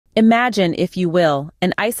Imagine, if you will,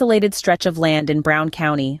 an isolated stretch of land in Brown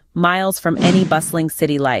County, miles from any bustling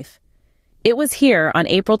city life. It was here, on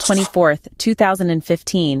April 24th,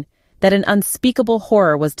 2015, that an unspeakable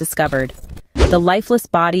horror was discovered. The lifeless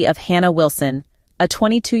body of Hannah Wilson, a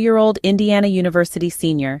 22-year-old Indiana University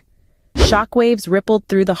senior. Shockwaves rippled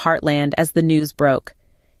through the heartland as the news broke.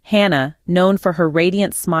 Hannah, known for her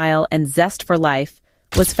radiant smile and zest for life,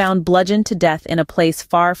 was found bludgeoned to death in a place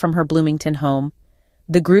far from her Bloomington home.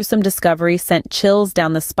 The gruesome discovery sent chills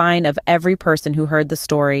down the spine of every person who heard the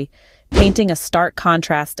story, painting a stark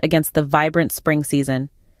contrast against the vibrant spring season.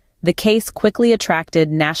 The case quickly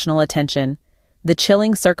attracted national attention. The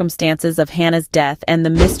chilling circumstances of Hannah's death and the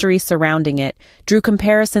mystery surrounding it drew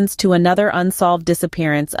comparisons to another unsolved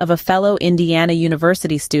disappearance of a fellow Indiana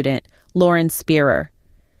University student, Lauren Spearer.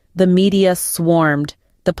 The media swarmed,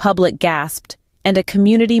 the public gasped, and a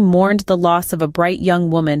community mourned the loss of a bright young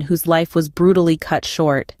woman whose life was brutally cut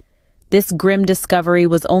short. This grim discovery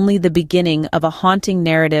was only the beginning of a haunting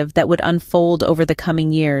narrative that would unfold over the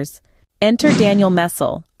coming years. Enter Daniel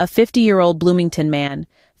Messel, a 50-year-old Bloomington man,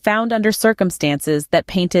 found under circumstances that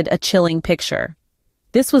painted a chilling picture.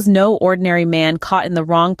 This was no ordinary man caught in the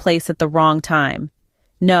wrong place at the wrong time.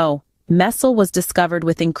 No, Messel was discovered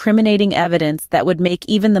with incriminating evidence that would make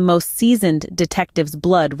even the most seasoned detective's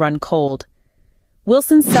blood run cold.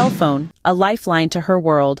 Wilson's cell phone, a lifeline to her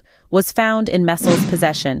world, was found in Messel's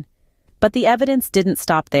possession. But the evidence didn't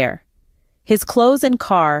stop there. His clothes and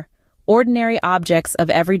car, ordinary objects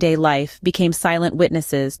of everyday life, became silent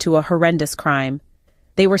witnesses to a horrendous crime.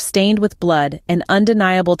 They were stained with blood, an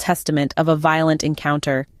undeniable testament of a violent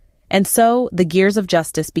encounter. And so, the gears of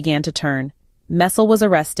justice began to turn. Messel was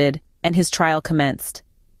arrested, and his trial commenced.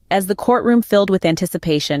 As the courtroom filled with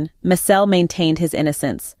anticipation, Messel maintained his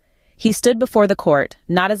innocence. He stood before the court,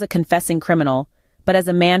 not as a confessing criminal, but as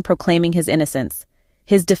a man proclaiming his innocence.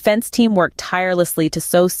 His defense team worked tirelessly to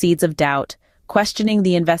sow seeds of doubt, questioning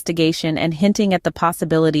the investigation and hinting at the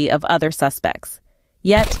possibility of other suspects.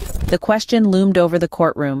 Yet, the question loomed over the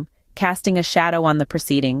courtroom, casting a shadow on the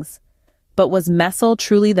proceedings. But was Messel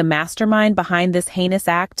truly the mastermind behind this heinous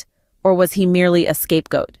act, or was he merely a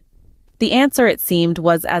scapegoat? The answer, it seemed,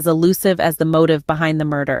 was as elusive as the motive behind the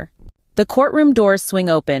murder. The courtroom doors swing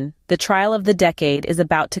open. The trial of the decade is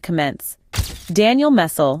about to commence. Daniel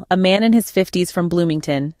Messel, a man in his 50s from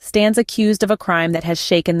Bloomington, stands accused of a crime that has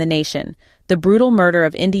shaken the nation, the brutal murder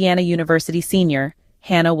of Indiana University senior,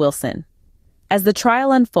 Hannah Wilson. As the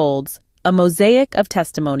trial unfolds, a mosaic of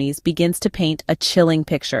testimonies begins to paint a chilling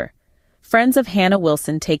picture. Friends of Hannah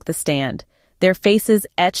Wilson take the stand, their faces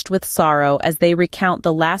etched with sorrow as they recount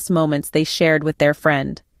the last moments they shared with their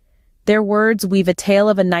friend. Their words weave a tale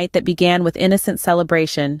of a night that began with innocent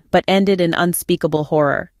celebration but ended in unspeakable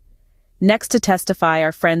horror. Next to testify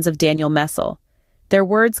are friends of Daniel Messel, their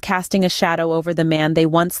words casting a shadow over the man they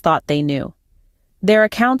once thought they knew. Their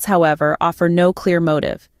accounts, however, offer no clear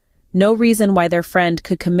motive, no reason why their friend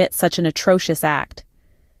could commit such an atrocious act.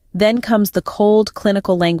 Then comes the cold,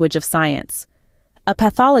 clinical language of science. A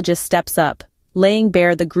pathologist steps up, laying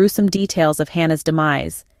bare the gruesome details of Hannah's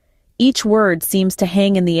demise. Each word seems to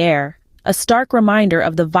hang in the air, a stark reminder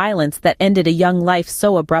of the violence that ended a young life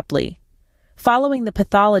so abruptly. Following the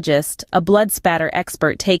pathologist, a blood spatter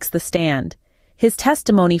expert takes the stand, his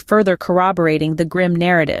testimony further corroborating the grim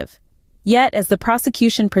narrative. Yet, as the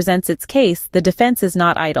prosecution presents its case, the defense is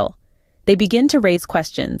not idle. They begin to raise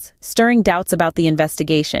questions, stirring doubts about the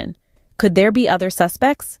investigation. Could there be other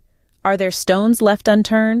suspects? Are there stones left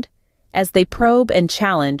unturned? As they probe and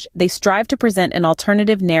challenge, they strive to present an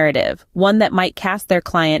alternative narrative, one that might cast their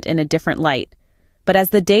client in a different light. But as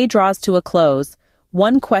the day draws to a close,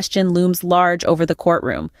 one question looms large over the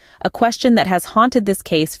courtroom, a question that has haunted this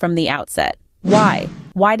case from the outset. Why?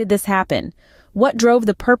 Why did this happen? What drove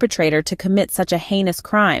the perpetrator to commit such a heinous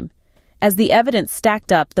crime? As the evidence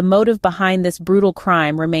stacked up, the motive behind this brutal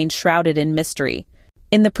crime remained shrouded in mystery.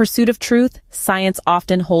 In the pursuit of truth, science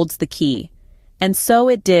often holds the key. And so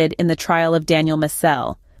it did in the trial of Daniel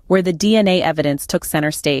Messel, where the DNA evidence took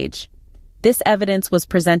center stage. This evidence was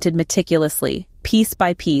presented meticulously, piece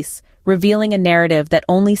by piece, revealing a narrative that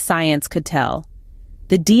only science could tell.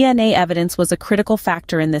 The DNA evidence was a critical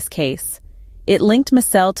factor in this case. It linked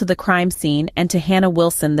Messel to the crime scene and to Hannah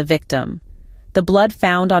Wilson, the victim. The blood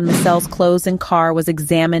found on Messel's clothes and car was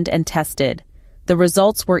examined and tested. The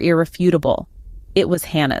results were irrefutable. It was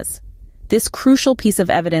Hannah's. This crucial piece of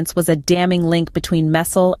evidence was a damning link between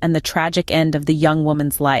Messel and the tragic end of the young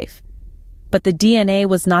woman's life. But the DNA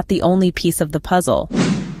was not the only piece of the puzzle.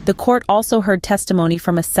 The court also heard testimony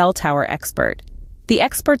from a cell tower expert. The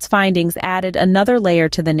expert's findings added another layer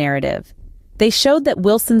to the narrative. They showed that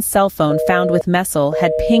Wilson's cell phone found with Messel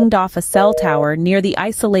had pinged off a cell tower near the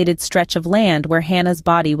isolated stretch of land where Hannah's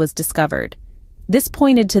body was discovered. This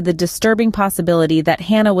pointed to the disturbing possibility that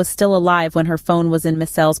Hannah was still alive when her phone was in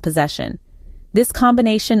Messel's possession. This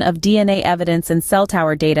combination of DNA evidence and cell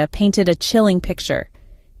tower data painted a chilling picture.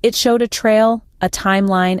 It showed a trail, a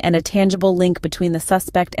timeline, and a tangible link between the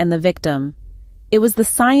suspect and the victim. It was the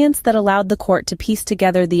science that allowed the court to piece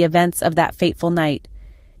together the events of that fateful night.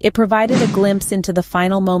 It provided a glimpse into the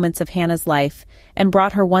final moments of Hannah's life and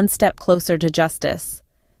brought her one step closer to justice.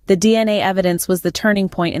 The DNA evidence was the turning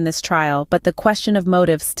point in this trial, but the question of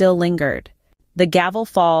motive still lingered. The gavel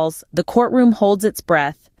falls, the courtroom holds its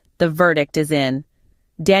breath, the verdict is in.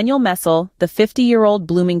 Daniel Messel, the 50-year-old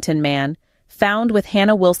Bloomington man, found with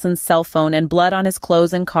Hannah Wilson's cell phone and blood on his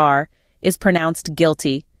clothes and car, is pronounced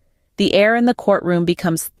guilty. The air in the courtroom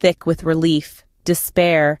becomes thick with relief,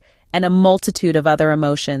 despair, and a multitude of other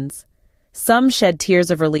emotions. Some shed tears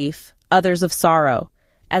of relief, others of sorrow,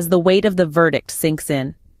 as the weight of the verdict sinks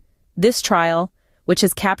in. This trial, which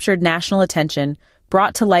has captured national attention,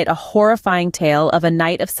 brought to light a horrifying tale of a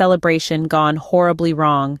night of celebration gone horribly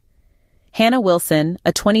wrong. Hannah Wilson,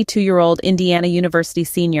 a 22-year-old Indiana University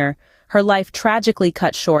senior, her life tragically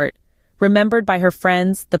cut short, remembered by her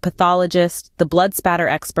friends, the pathologist, the blood spatter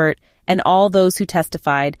expert, and all those who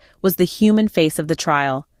testified, was the human face of the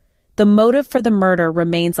trial. The motive for the murder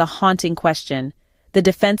remains a haunting question. The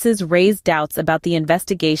defenses raised doubts about the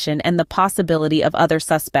investigation and the possibility of other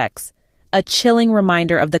suspects, a chilling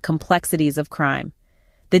reminder of the complexities of crime.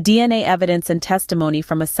 The DNA evidence and testimony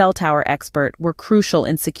from a cell tower expert were crucial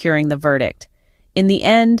in securing the verdict. In the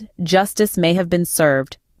end, justice may have been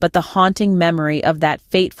served, but the haunting memory of that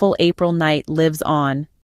fateful April night lives on.